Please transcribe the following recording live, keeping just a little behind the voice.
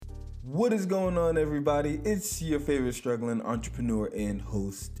What is going on, everybody? It's your favorite struggling entrepreneur and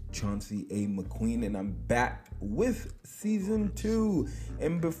host, Chauncey A. McQueen, and I'm back with season 2.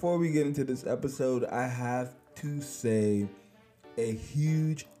 And before we get into this episode, I have to say a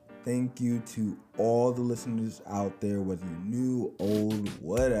huge thank you to all the listeners out there, whether you're new, old,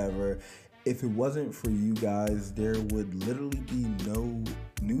 whatever. If it wasn't for you guys, there would literally be no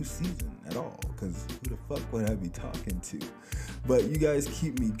new season at all, because who the fuck would I be talking to? But you guys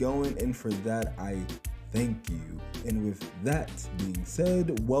keep me going, and for that, I thank you. And with that being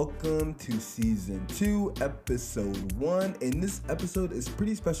said, welcome to season 2, episode 1. And this episode is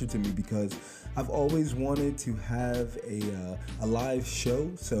pretty special to me because I've always wanted to have a live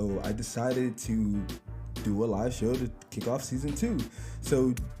show, so I decided to do a live show to kick off season 2.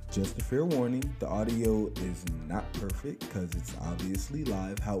 So just a fair warning, the audio is not perfect because it's obviously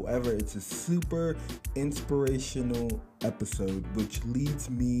live. However, it's a super inspirational episode, which leads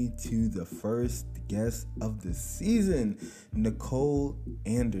me to the first guest of the season, Nicole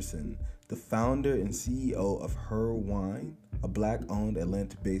Anderson, the founder and CEO of Her Wine, a Black-owned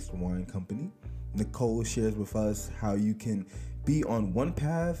Atlanta-based wine company. Nicole shares with us how you can be on one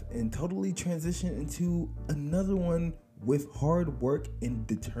path and totally transition into another one with hard work and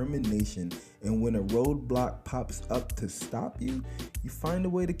determination. And when a roadblock pops up to stop you, you find a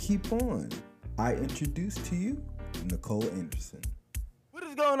way to keep on. I introduce to you Nicole Anderson. What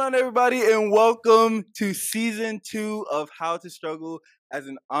is going on, everybody, and welcome to season 2 of How to Struggle as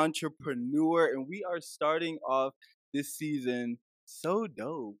an Entrepreneur. And we are starting off this season so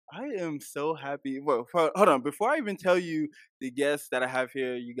dope. I am so happy. Well, hold on. Before I even tell you the guests that I have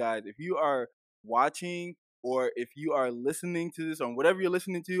here, you guys, if you are watching or if you are listening to this on whatever you're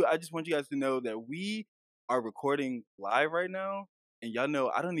listening to, I just want you guys to know that we are recording live right now. And y'all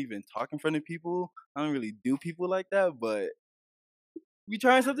know I don't even talk in front of people. I don't really do people like that, but we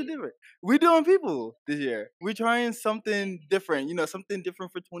trying something different. We're doing people this year. We're trying something different, something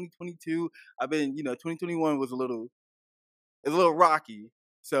different for 2022. 2021 was a little rocky.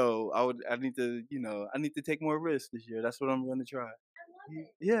 So I need to take more risks this year. That's what I'm going to try.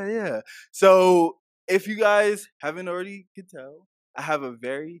 Yeah. So if you guys haven't already could tell, I have a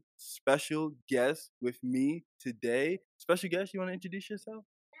very special guest with me today. Special guest, you want to introduce yourself?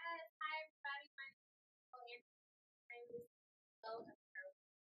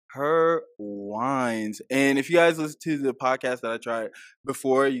 Her Wines. And if you guys listen to the podcast that I tried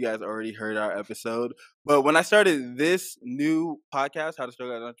before, you guys already heard our episode. But when I started this new podcast, How to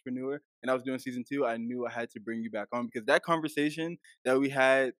Struggle as an Entrepreneur, and I was doing season 2, I knew I had to bring you back on because that conversation that we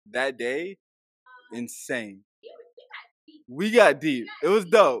had that day, insane. We got deep. It was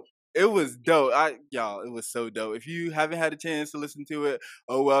dope. It was dope. Y'all, it was so dope. If you haven't had a chance to listen to it,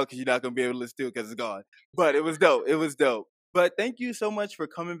 oh well, because you're not going to be able to listen to it because it's gone. But it was dope. It was dope. But thank you so much for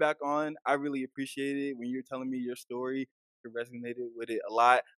coming back on. I really appreciate it. When you're telling me your story, it resonated with it a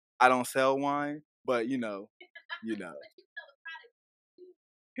lot. I don't sell wine, but you know.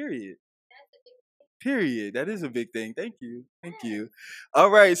 Period. That is a big thing. Thank you.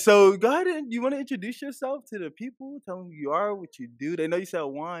 All right. So go ahead and you want to introduce yourself to the people? Tell them who you are, what you do. They know you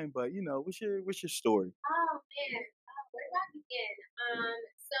sell wine, but what's your story? Oh man, where do I begin?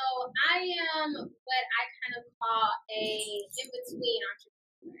 So I am what I kind of call a in-between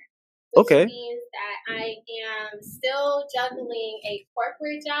entrepreneur, which means that I am still juggling a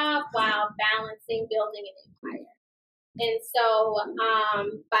corporate job while balancing building an empire. And so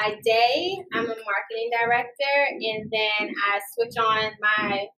by day, I'm a marketing director, and then I switch on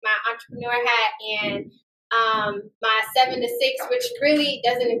my entrepreneur hat and my 7 to 6, which really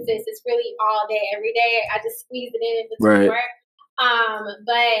doesn't exist. It's really all day, every day. I just squeeze it in between work.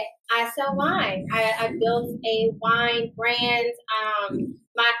 But I sell wine. I built a wine brand,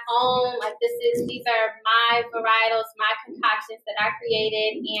 my own. These are my varietals, my concoctions that I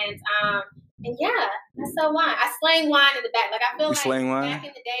created, and yeah, I sell wine. I slang wine in the back. I feel back in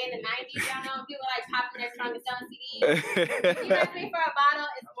the day in the 90s, y'all know, people popping their trunk and selling CDs. If you ask me for a bottle,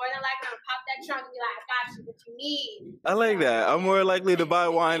 it's more than likely I'm gonna pop that trunk and be like, I got you what you need. I like that. I'm more likely to buy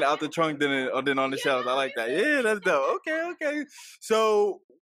wine out the trunk than on the shelves. I like that. Yeah, that's dope. Okay. So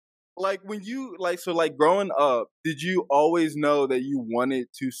when you growing up, did you always know that you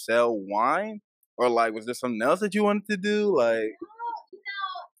wanted to sell wine? Or was there something else that you wanted to do? So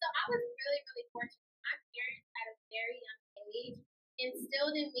I was really, really fortunate. My parents at a very young age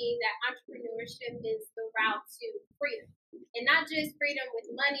instilled in me that entrepreneurship is the route to freedom. And not just freedom with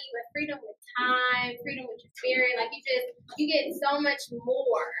money, but freedom with time, freedom with your spirit. You get so much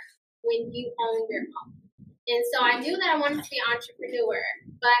more when you own your own. And so I knew that I wanted to be an entrepreneur,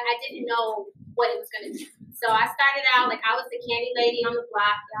 but I didn't know what it was going to be. So I started out like I was the candy lady on the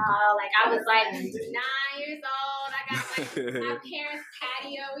block, y'all. Like I was like 9 years old. I got like my parents'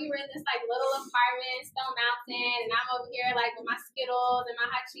 patio. We were in this like little apartment in Stone Mountain, and I'm over here like with my Skittles and my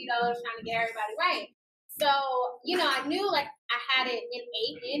hot Cheetos trying to get everybody right. So, you know, I knew like I had it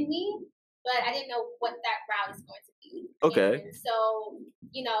innate in me, but I didn't know what that route is going to be. Okay. And so,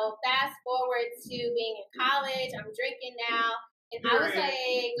 you know, fast forward to being in college, I'm drinking now. And I was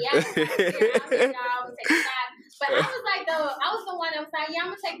like, yeah, I'm gonna take a shot. But I was like, though, I was the one that was like, yeah,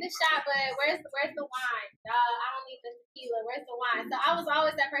 I'm gonna take this shot, but where's the wine? I don't need the tequila. Where's the wine? So I was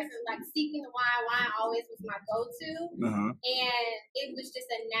always that person like seeking the wine. Wine always was my go-to, and it was just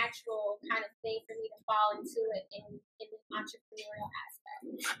a natural kind of thing for me to fall into it in the entrepreneurial aspect.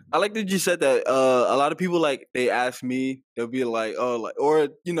 I like that you said that. A lot of people like they ask me, they'll be like, oh, like, or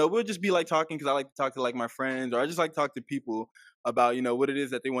you know, we'll just be like talking because I like to talk to like my friends, or I just like to talk to people about, you know, what it is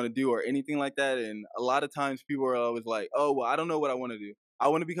that they want to do or anything like that. And a lot of times people are always like, oh, well, I don't know what I want to do. I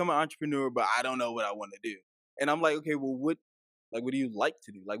want to become an entrepreneur, but I don't know what I want to do. And I'm like, okay, well, what do you like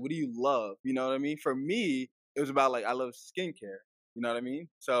to do? Like, what do you love? You know what I mean? For me, it was about like, I love skincare. You know what I mean?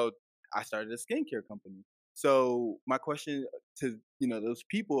 So I started a skincare company. So my question to, you know, those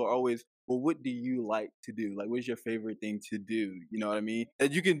people are always, well, what do you like to do? Like, what's your favorite thing to do? You know what I mean?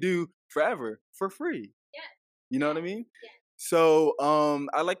 That you can do forever for free. Yeah. You know what I mean? Yeah. So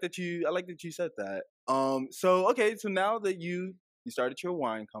I like that you said that. So okay, so now that you started your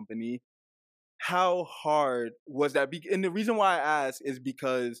wine company, how hard was that? And the reason why I ask is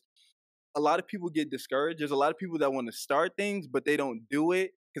because a lot of people get discouraged. There's a lot of people that want to start things, but they don't do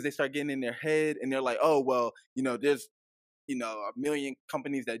it because they start getting in their head and they're like, oh, well, you know, there's, you know, a million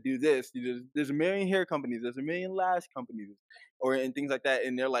companies that do this. There's a million hair companies. There's a million lash companies and things like that.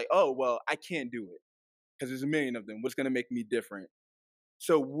 And they're like, oh, well, I can't do it because there's a million of them. What's going to make me different?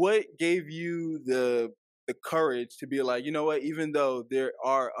 So what gave you the courage to be like, you know what, even though there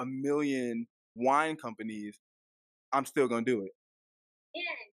are a million wine companies, I'm still going to do it? Yeah,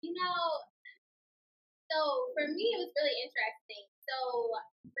 you know, so for me, it was really interesting. So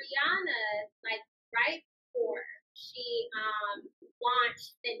Rihanna, like right before she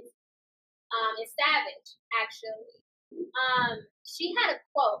launched Fenty, in Savage, actually, she had a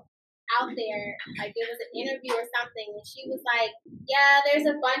quote out there, like it was an interview or something, and she was like, "Yeah, there's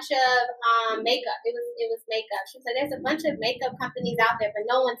a bunch of makeup. It was makeup." She said, "There's a bunch of makeup companies out there, but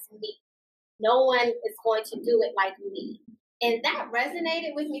no one's me. No one is going to do it like me." And that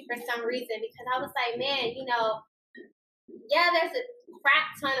resonated with me for some reason because I was like, man, you know, yeah, there's a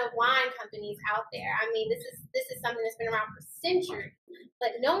crap ton of wine companies out there. I mean, this is something that's been around for centuries,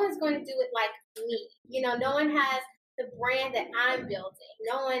 but no one's going to do it like me. You know, no one has the brand that I'm building.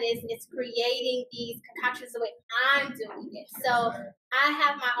 No one is creating these concoctions the way I'm doing it. So I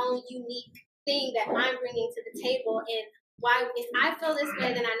have my own unique thing that I'm bringing to the table, and why, if I feel this way,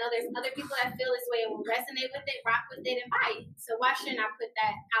 then I know there's other people that feel this way and will resonate with it, rock with it, and buy it. So why shouldn't I put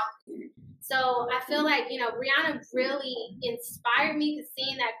that out there? So I feel like, you know, Rihanna really inspired me to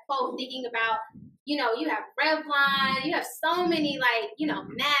seeing that quote, thinking about, you know, you have Revlon, you have so many, like, you know,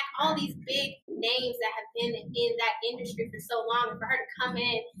 MAC, all these big names that have been in that industry for so long, and for her to come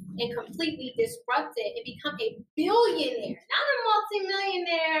in and completely disrupt it and become a billionaire, not a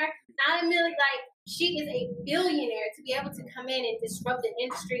multimillionaire, not a million, like, she is a billionaire, to be able to come in and disrupt an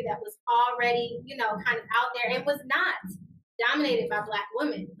industry that was already, you know, kind of out there and was not dominated by Black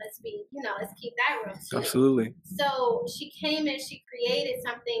women. Let's keep that real too. Absolutely. So she came in, she created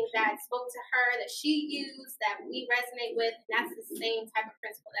something that spoke to her, that she used, that we resonate with. And that's the same type of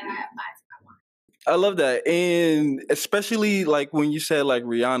principle that I apply to my wine. I love that. And especially like when you said like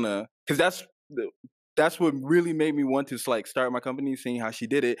Rihanna, because that's what really made me want to like start my company, seeing how she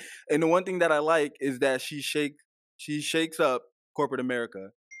did it. And the one thing that I like is that she shakes up corporate America.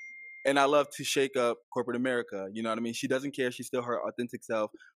 And I love to shake up corporate America. You know what I mean? She doesn't care. She's still her authentic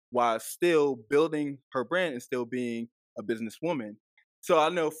self while still building her brand and still being a businesswoman. So I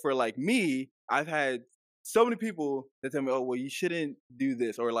know for like me, I've had so many people that tell me, oh, well, you shouldn't do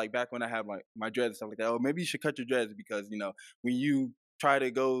this. Or like back when I had my dreads and stuff like that, oh, maybe you should cut your dreads because, you know, when you try to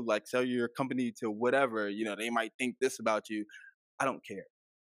go like sell your company to whatever, you know, they might think this about you. I don't care.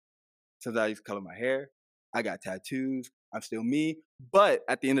 Since I used to color my hair, I got tattoos, I'm still me. But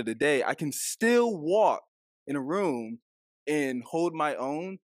at the end of the day, I can still walk in a room and hold my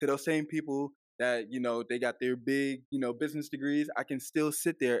own to those same people that, you know, they got their big, you know, business degrees. I can still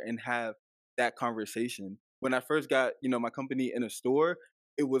sit there and have that conversation. When I first got, you know, my company in a store,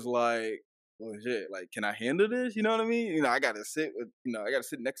 it was like, oh shit, like, can I handle this? You know what I mean? You know, I gotta sit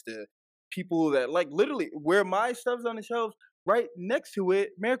next to people that like literally where my stuff's on the shelves, right next to it,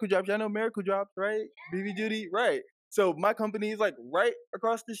 Miracle Drops. Y'all know Miracle Drops, right? BB Judy, right? So my company is like right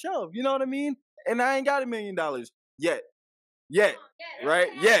across the shelf. You know what I mean? And I ain't got $1 million yet. Right?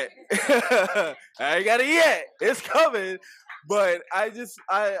 Yet. I ain't got it yet. It's coming. But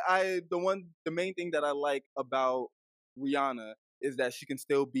the main thing that I like about Rihanna is that she can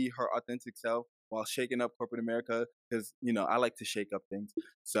still be her authentic self while shaking up corporate America. Because, I like to shake up things.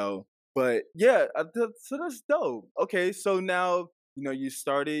 So, but yeah, so that's dope. Okay, so now, you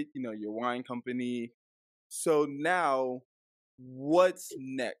started, your wine company. So now, what's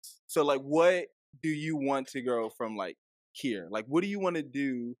next? So, like, what do you want to grow from, like, here? Like, what do you want to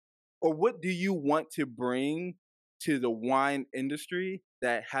do, or what do you want to bring to the wine industry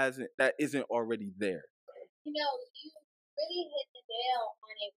that isn't already there? You really hit the nail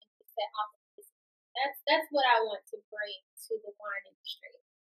on it when you said authenticity. That's what I want to bring to the wine industry.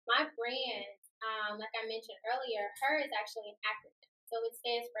 My brand, like I mentioned earlier, HER is actually an acronym. So it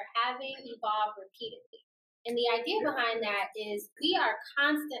stands for Having, Evolve, Repeatedly. And the idea behind that is we are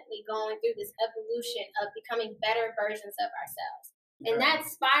constantly going through this evolution of becoming better versions of ourselves. And that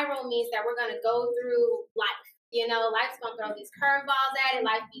spiral means that we're going to go through life. Life's going to throw these curveballs at it.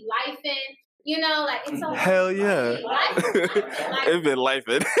 Life be lifing. Like it's so hell yeah. It's been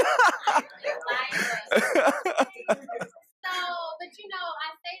lifing. But I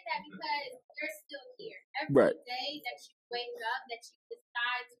say that because you're still here. Every day that you wake up, that you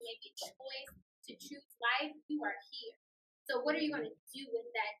decide to make a choice to choose life, you are here. So what are you going to do with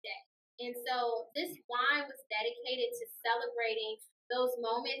that day? And so this wine was dedicated to celebrating those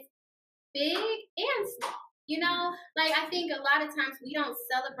moments, big and small. Like I think a lot of times we don't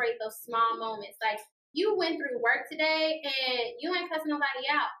celebrate those small moments. Like you went through work today and you ain't cussing nobody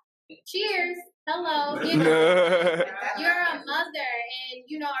out. Cheers. Hello. You're a mother and,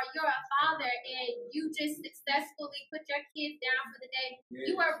 you're a father and you just successfully put your kids down for the day. Yeah.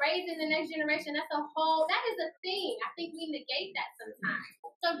 You are raising the next generation. That is a thing. I think we negate that sometimes.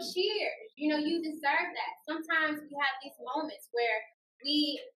 So cheers. You deserve that. Sometimes we have these moments where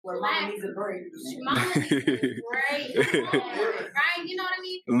mama needs a break. Mama needs a break. Right? You know what I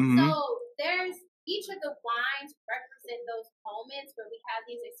mean? Mm-hmm. So there's each of the wines represent those moments where we have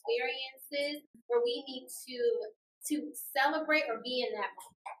these experiences where we need to celebrate or be in that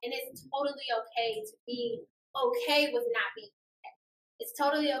moment. And it's totally okay to be okay with not being okay. It's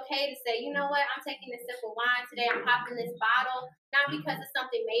totally okay to say, you know what, I'm taking this sip of wine today, I'm popping this bottle, not because it's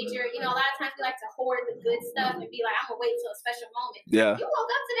something major. A lot of times we like to hoard the good stuff and be like, I'm gonna wait till a special moment. Yeah. You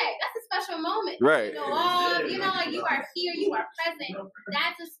woke up today, that's a special moment. Right. Like you are here, you are present.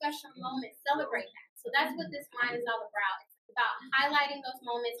 That's a special moment. Celebrate that. So that's what this wine is all about. It's about highlighting those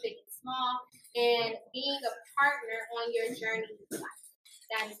moments, big and small, and being a partner on your journey in life.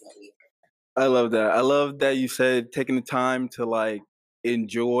 That is what we do. I love that. I love that you said taking the time to like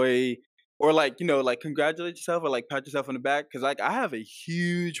enjoy or like, like congratulate yourself or like pat yourself on the back. Cause like I have a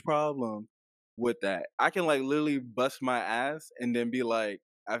huge problem with that. I can like literally bust my ass and then be like,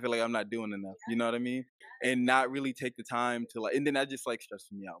 I feel like I'm not doing enough. You know what I mean? And not really take the time to like, and then that just like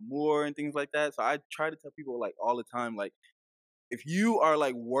stresses me out more and things like that. So I try to tell people like all the time, like, if you are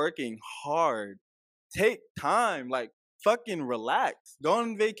like working hard, take time, like fucking relax. Go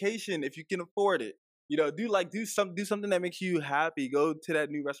on vacation if you can afford it. Do something that makes you happy. Go to that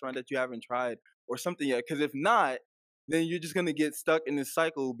new restaurant that you haven't tried or something yet. Because if not, then you're just gonna get stuck in this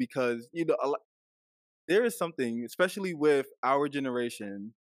cycle because there is something, especially with our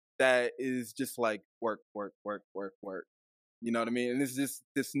generation, that is just like work. You know what I mean? And it's just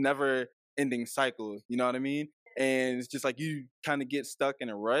this never ending cycle. You know what I mean? And it's just like you kind of get stuck in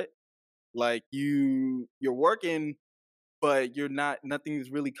a rut. Like you're working, but nothing's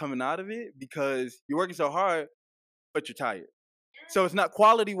really coming out of it because you're working so hard, but you're tired. So it's not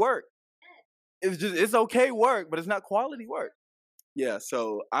quality work. It's okay work, but it's not quality work. Yeah,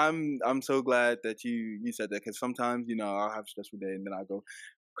 so I'm so glad that you said that because sometimes I'll have a stressful day and then I'll go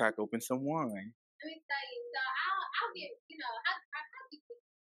crack open some wine. Let me tell you, so I'll get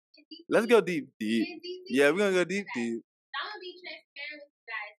let's go deep. Yeah, we're gonna go deep. I'm gonna be transparent with you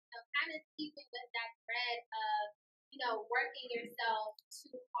guys. Kind of keeping with that thread of working yourself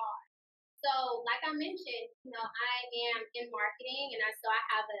too hard. So, like I mentioned, I am in marketing, and I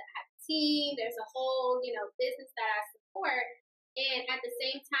have a team. There's a whole business that I support. And at the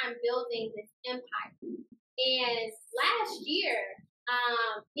same time building this empire. And last year,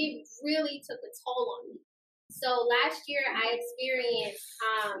 it really took a toll on me. So last year I experienced,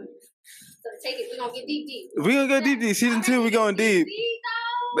 so take it, we're going to get deep. We're going to go deep. Season 2, we're going deep.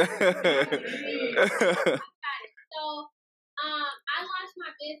 I got it. So I launched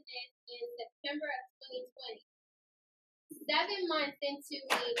my business in in September of 2020. 7 months into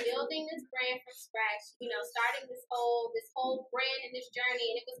me building this brand from scratch, starting this whole brand and this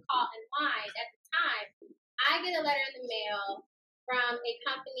journey, and it was called Unwind at the time. I get a letter in the mail from a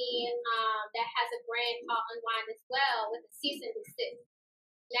company that has a brand called Unwind as well, with a cease and desist.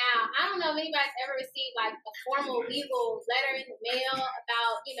 Now, I don't know if anybody's ever received like a formal legal letter in the mail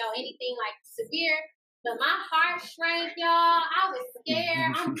about, anything like severe, but my heart shrank, y'all. I was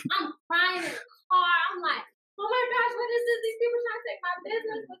scared. I'm crying in the car. I'm like, oh my gosh, what is this? These people trying to take my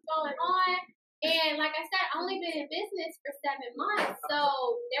business. What's going on? And like I said, I've only been in business for 7 months, so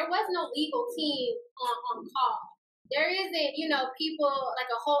there was no legal team on call. There isn't, people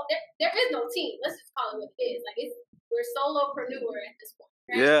like a whole. There is no team. Let's just call it what it is. Like we're solopreneur at this point.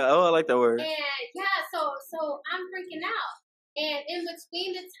 Right? Yeah. Oh, I like that word. And yeah, so I'm freaking out. And in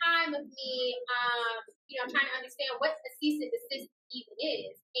between the time of me, I'm trying to understand what a cease and desist even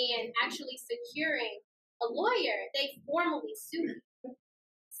is, and actually securing a lawyer, they formally sued me.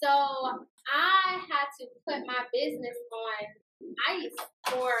 So I had to put my business on ice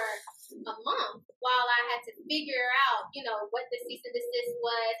for a month while I had to figure out, what the cease and desist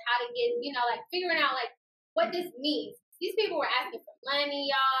was, how to get, figuring out like what this means. These people were asking for money,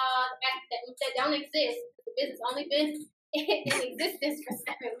 y'all, that don't exist. The business only been in existence for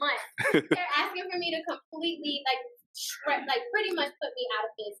 7 months. They're asking for me to completely pretty much put me out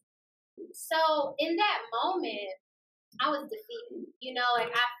of business. So in that moment, I was defeated.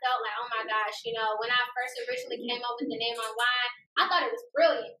 I felt like, oh my gosh, when I first originally came up with the name Unwind, I thought it was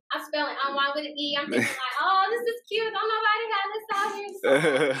brilliant. I'm spelling Unwind with an E. I'm thinking like, oh, this is cute. Don't nobody have this out here.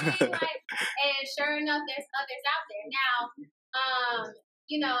 And sure enough, there's others out there. Now,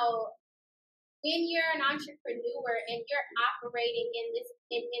 when you're an entrepreneur and you're operating in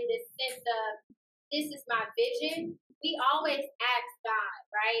this sense of this is my vision, we always ask God,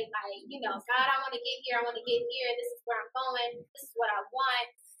 right? Like, God, I want to get here. I want to get here. This is where I'm going. This is what I want.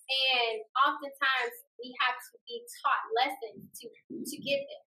 And oftentimes we have to be taught lessons to get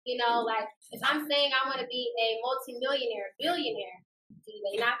there. Like if I'm saying I want to be a multimillionaire, billionaire, do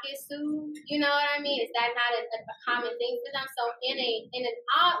they not get sued? You know what I mean? Is that not a common thing for them? So in an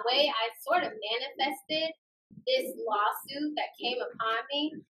odd way, I sort of manifested this lawsuit that came upon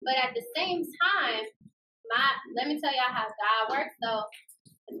me. But at the same time, let me tell y'all how God works, though.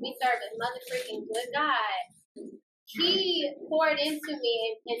 We serve a mother freaking good God. He poured into me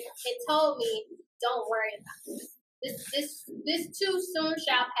and told me, don't worry about this. This too soon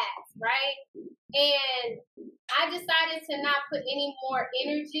shall pass, right? And I decided to not put any more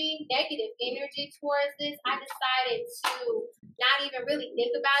negative energy towards this. I decided to not even really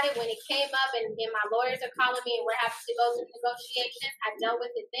think about it when it came up and my lawyers are calling me and we're having to go through negotiations. I dealt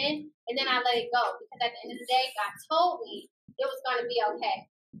with it then, and then I let it go because at the end of the day, God told me it was going to be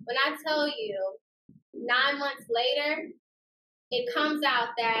okay. When I tell you, 9 months later, it comes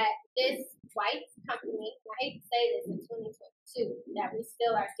out that this white company, I hate to say this in 2022, that we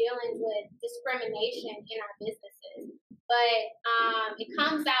still are dealing with discrimination in our businesses. But it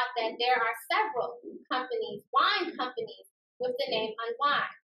comes out that there are several companies, wine companies, with the name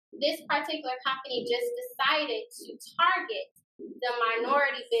Unwind. This particular company just decided to target the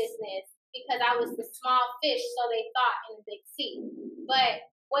minority business because I was the small fish, so they thought, in the big sea. But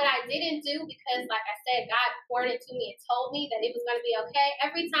what I didn't do, because like I said, God poured into me and told me that it was going to be okay.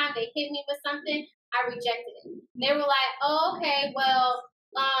 Every time they hit me with something, I rejected it. They were like, oh, okay, well,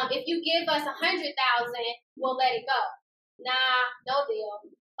 if you give us 100,000, we'll let it go. Nah, no deal.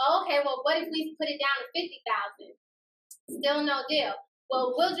 Oh, okay, well, what if we put it down to 50,000? Still no deal.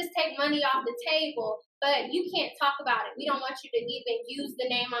 Well, we'll just take money off the table, but you can't talk about it. We don't want you to even use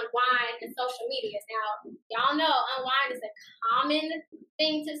the name Unwind in social media. Now, y'all know Unwind is a common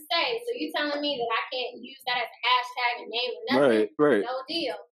thing to say. So you're telling me that I can't use that as a hashtag and name or nothing? Right. No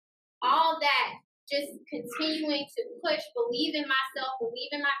deal. All that, just continuing to push, believe in myself,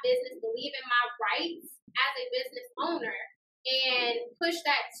 believe in my business, believe in my rights as a business owner, and push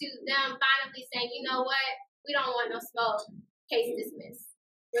that to them finally saying, you know what? We don't want no smoke. Case dismissed.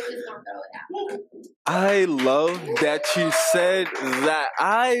 We're just gonna throw it out. I love that you said that.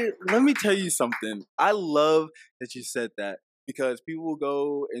 Let me tell you something. I love that you said that because people will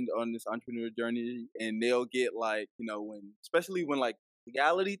go on this entrepreneur journey and they'll get especially when like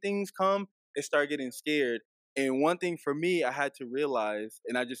legality things come, they start getting scared. And one thing for me, I had to realize,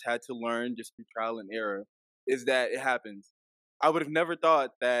 and I just had to learn just through trial and error, is that it happens. I would have never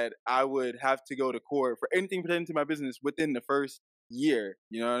thought that I would have to go to court for anything pertaining to my business within the first year.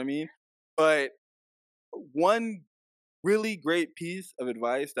 You know what I mean? But one really great piece of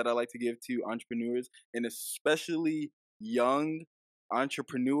advice that I like to give to entrepreneurs, and especially young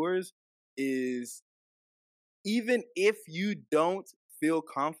entrepreneurs, is even if you don't feel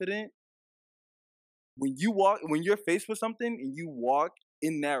confident, when you're faced with something and you walk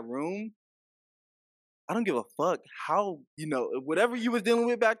in that room, I don't give a fuck how, whatever you was dealing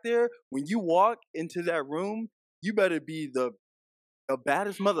with back there, when you walk into that room, you better be the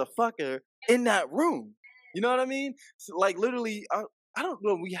baddest motherfucker in that room. You know what I mean? So, like, literally, I don't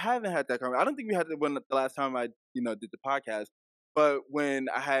know. We haven't had that conversation. I don't think we had it when the last time I, did the podcast. But when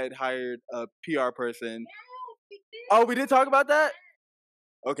I had hired a PR person. Oh, we did talk about that?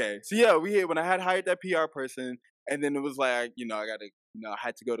 Okay. So, yeah, when I had hired that PR person, and then it was like, I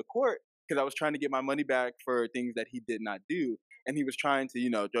had to go to court because I was trying to get my money back for things that he did not do. And he was trying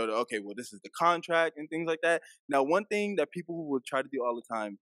to, okay, well, this is the contract and things like that. Now, one thing that people who will try to do all the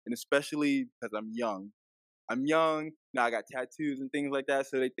time, and especially because I'm young, now I got tattoos and things like that,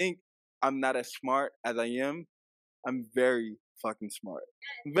 so they think I'm not as smart as I am. I'm very fucking smart.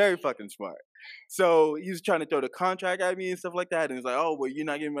 Very fucking smart. So he was trying to throw the contract at me and stuff like that, and it's like, oh, well, you're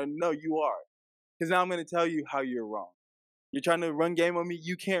not getting money. No, you are. Because now I'm going to tell you how you're wrong. You're trying to run game on me.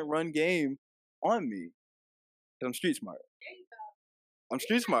 You can't run game on me. Because I'm street smart. I'm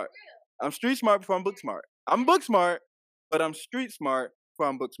street smart. I'm street smart before I'm book smart. I'm book smart, but I'm street smart before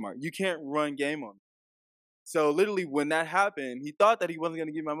I'm book smart. You can't run game on me. So literally when that happened, he thought that he wasn't going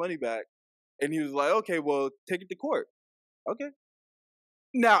to give my money back. And he was like, okay, well, take it to court. Okay.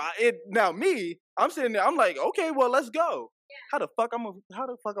 Now me, I'm sitting there, I'm like, okay, well, let's go. How the fuck I'm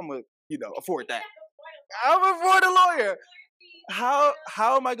gonna, afford that? I'm afford a lawyer. How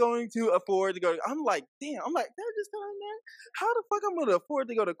am I going to afford to go? I'm like, damn. I'm like, they're just telling me, how the fuck I'm gonna afford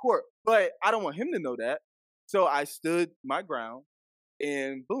to go to court? But I don't want him to know that. So I stood my ground,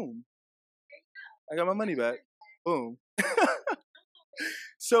 and boom, I got my money back. Boom.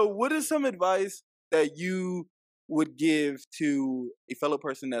 So, what is some advice that you would give to a fellow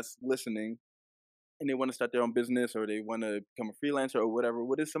person that's listening, and they want to start their own business, or they want to become a freelancer, or whatever?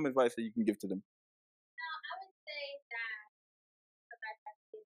 What is some advice that you can give to them? I would say that advice I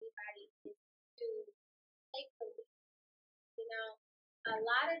give anybody is to take the leap. A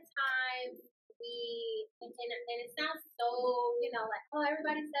lot of times and it sounds so, like, oh,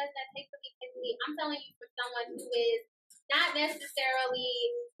 everybody says that, take the leap, take the leap. I'm telling you, for someone who is not necessarily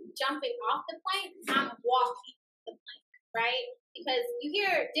jumping off the plank, I'm walking the plank, right? Because you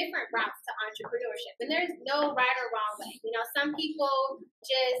hear different routes to entrepreneurship, and there's no right or wrong way. Some people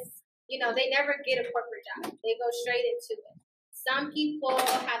just, they never get a corporate job. They go straight into it. Some people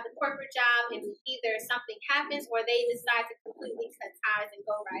have the corporate job, and either something happens or they decide to completely cut ties and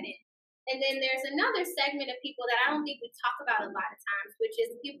go right in. And then there's another segment of people that I don't think we talk about a lot of times, which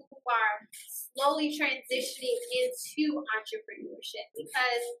is people who are slowly transitioning into entrepreneurship,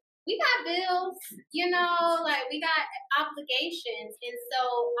 because we got bills, like we got obligations. And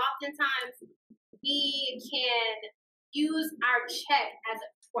so oftentimes we can use our check as a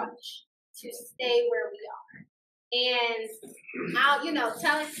crutch to stay where we are. And I'll,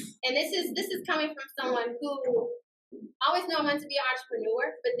 and this is coming from someone who always knew I wanted to be an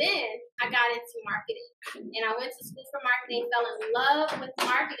entrepreneur, but then I got into marketing, and I went to school for marketing, fell in love with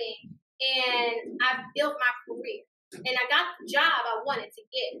marketing, and I built my career, and I got the job I wanted to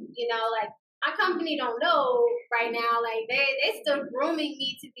get. Like, my company don't know right now, like they still grooming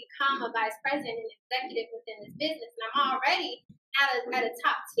me to become a vice president and executive within this business, and I'm already at a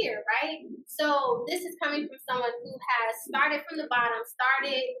top tier, right? So this is coming from someone who has started from the bottom,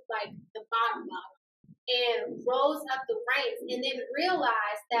 started like the bottom, and rose up the ranks, and then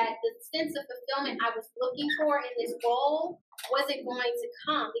realized that the sense of fulfillment I was looking for in this goal wasn't going to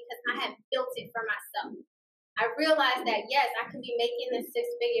come because I had built it for myself. I realized that, yes, I can be making this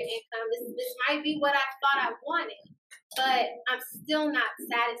six-figure income. This might be what I thought I wanted, but I'm still not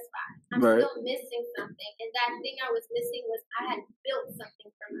satisfied. I'm still missing something, and that thing I was missing was I had built something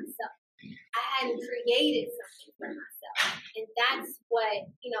for myself. I hadn't created something for myself. And that's what,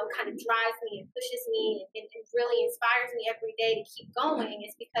 kind of drives me and pushes me and really inspires me every day to keep going,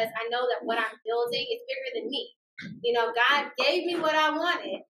 is because I know that what I'm building is bigger than me. God gave me what I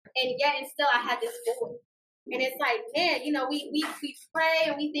wanted, and yet and still I had this void. And it's like, man, we pray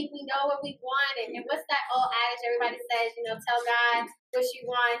and we think we know what we want. And what's that old adage everybody says, tell God what you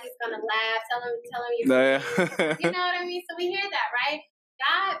want, he's going to laugh. Tell him you're you know what I mean? So we hear that, right?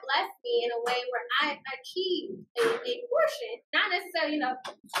 God blessed me in a way where I achieved a portion, not necessarily,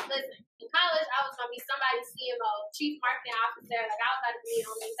 listen, in college, I was going to be somebody's CMO, chief marketing officer, like I was about to be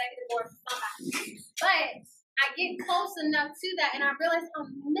on the executive board for somebody. But I get close enough to that, and I realize how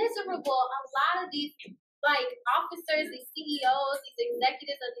miserable a lot of these, like, officers, these CEOs, these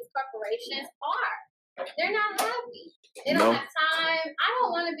executives of these corporations are. they're not happy. They don't have time. I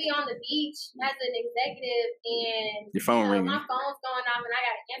don't want to be on the beach as an executive and your phone ringing. My phone's going off and I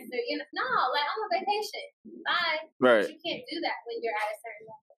got to answer. No, like I'm on vacation. Bye. Right. But you can't do that when you're at a certain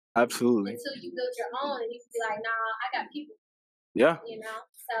level. Absolutely. Until you build your own and you can be like, nah, I got people. Yeah.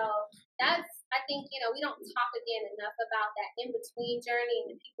 So that's, I think, we don't talk again enough about that in-between journey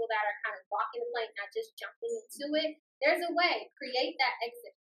and the people that are kind of walking the plank, not just jumping into it. There's a way. Create that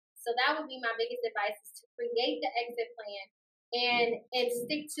exit. So that would be my biggest advice, is to create the exit plan and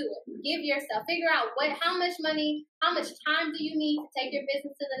stick to it. Give yourself, figure out how much money, how much time do you need to take your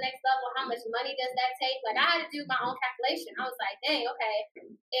business to the next level? How much money does that take? Like, I had to do my own calculation. I was like, dang, okay,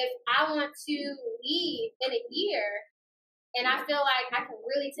 if I want to leave in a year and I feel like I can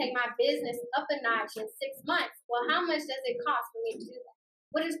really take my business up a notch in 6 months, well, how much does it cost for me to do that?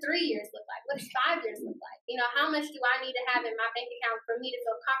 What does 3 years look like? What does 5 years look like? How much do I need to have in my bank account for me to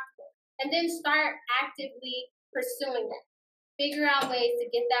feel comfortable? And then start actively pursuing that. Figure out ways to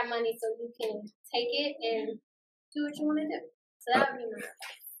get that money so you can take it and do what you want to do. So that would be my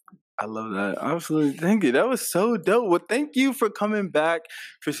advice. I love that. Absolutely. Thank you. That was so dope. Well, thank you for coming back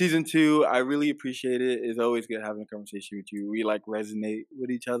for season 2. I really appreciate it. It's always good having a conversation with you. We resonate with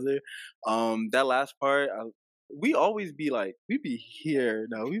each other. That last part, we always be like, we be here.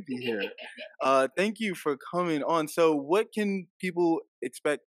 No, we be here. Thank you for coming on. So what can people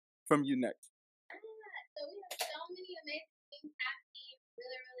expect from you next? So we have so many amazing things happening.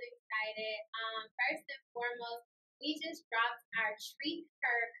 Really, really excited. First and foremost, we just dropped our Treat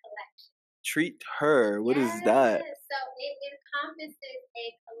Her collection. Treat Her? What is that? So it encompasses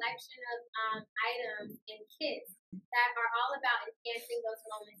a collection of items and kits that are all about enhancing those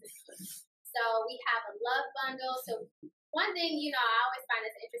moments of peace. So we have a love bundle. So one thing, I always find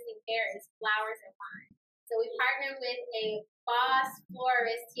that's an interesting pair is flowers and wine. So we partnered with a boss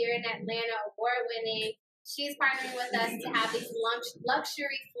florist here in Atlanta, award-winning. She's partnering with us to have these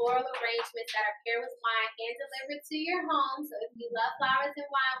luxury floral arrangements that are paired with wine, hand-delivered to your home. So if you love flowers and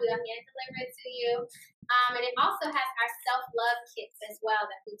wine, we'll hand-deliver it to you. And it also has our self-love kits as well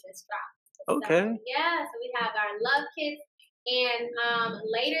that we just dropped. Okay. So we have our love kits. And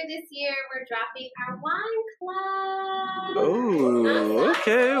later this year, we're dropping our wine club. Oh,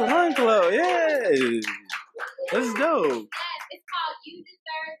 okay. Wine club. Yes. That's dope. Yes, it's called You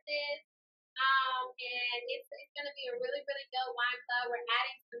Deserve This. And it's going to be a really, really dope wine club. We're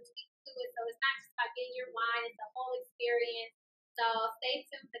adding some tweaks to it. So it's not just about getting your wine. It's the whole experience. So stay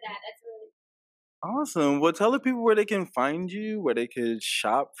tuned for that. That's really awesome. Well, tell the people where they can find you, where they could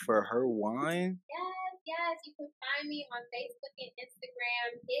shop for her wine. Yes. You can find me on Facebook and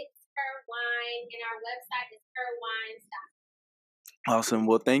Instagram. It's Her Wine. And our website is herwines.com. Awesome.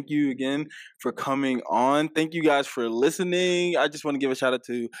 Well, thank you again for coming on. Thank you guys for listening. I just want to give a shout out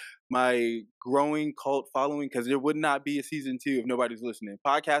to my growing cult following, because there would not be a season 2 if nobody's listening.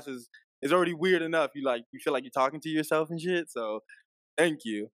 Podcast is already weird enough. You feel like you're talking to yourself and shit. So thank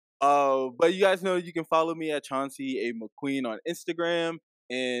you. But you guys know you can follow me at Chauncey A. McQueen on Instagram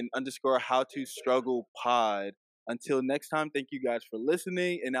and _HowToStrugglePod. Until next time, thank you guys for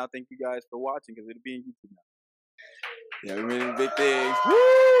listening. And now thank you guys for watching, because it'll be on YouTube now. Yeah, we're making big things.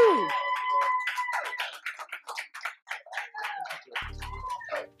 Woo!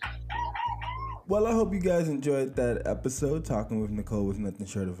 Well, I hope you guys enjoyed that episode. Talking with Nicole was nothing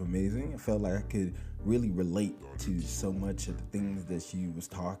short of amazing. I felt like I could really relate to so much of the things that she was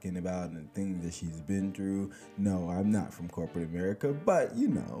talking about and the things that she's been through. No, I'm not from corporate America, but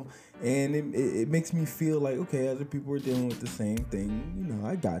and it makes me feel like, okay, other people are dealing with the same thing.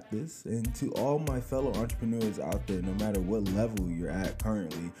 I got this. And to all my fellow entrepreneurs out there, no matter what level you're at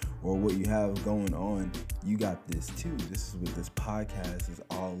currently or what you have going on, you got this too. This is what this podcast is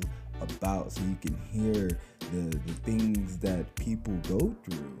all about, so you can hear the things that people go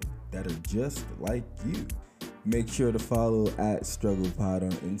through that are just like you. Make sure to follow at StrugglePod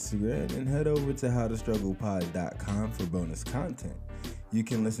on Instagram and head over to howtostrugglepod.com for bonus content. You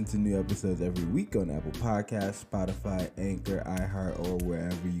can listen to new episodes every week on Apple Podcasts, Spotify, Anchor, iHeart, or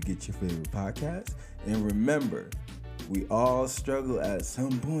wherever you get your favorite podcasts. And remember, we all struggle at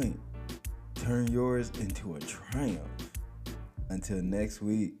some point. Turn yours into a triumph. Until next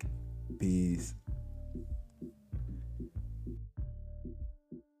week, peace